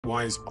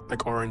Why is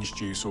like orange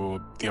juice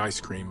or the ice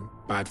cream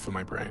bad for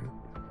my brain?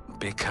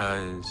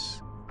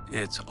 Because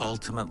it's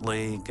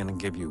ultimately going to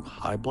give you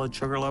high blood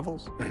sugar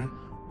levels,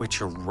 which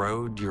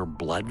erode your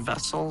blood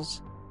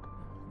vessels,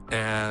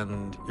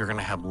 and you're going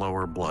to have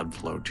lower blood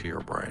flow to your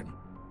brain.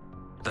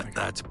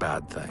 That's a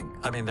bad thing.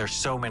 I mean, there's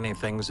so many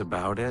things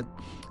about it.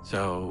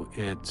 So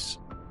it's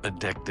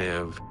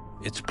addictive.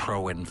 It's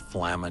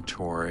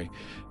pro-inflammatory.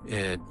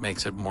 It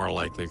makes it more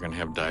likely you're going to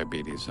have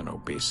diabetes and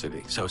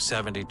obesity. So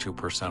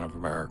 72% of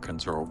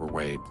Americans are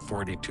overweight,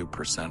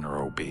 42%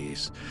 are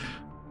obese.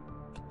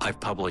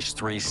 I've published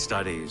 3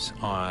 studies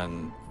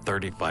on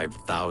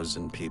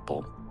 35,000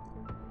 people.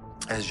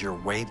 As your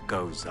weight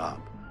goes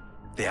up,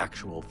 the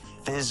actual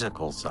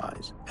physical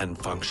size and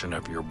function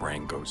of your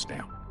brain goes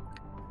down.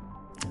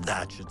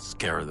 That should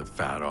scare the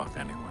fat off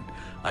anyone.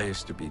 I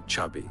used to be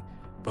chubby,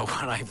 but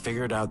when I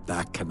figured out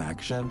that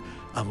connection,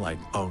 I'm like,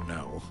 oh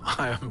no.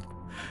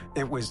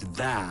 It was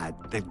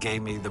that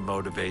gave me the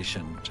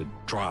motivation to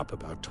drop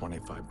about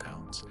 25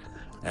 pounds.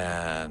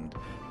 And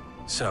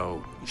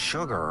so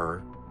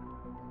sugar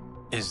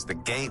is the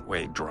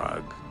gateway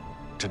drug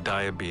to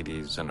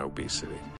diabetes and obesity.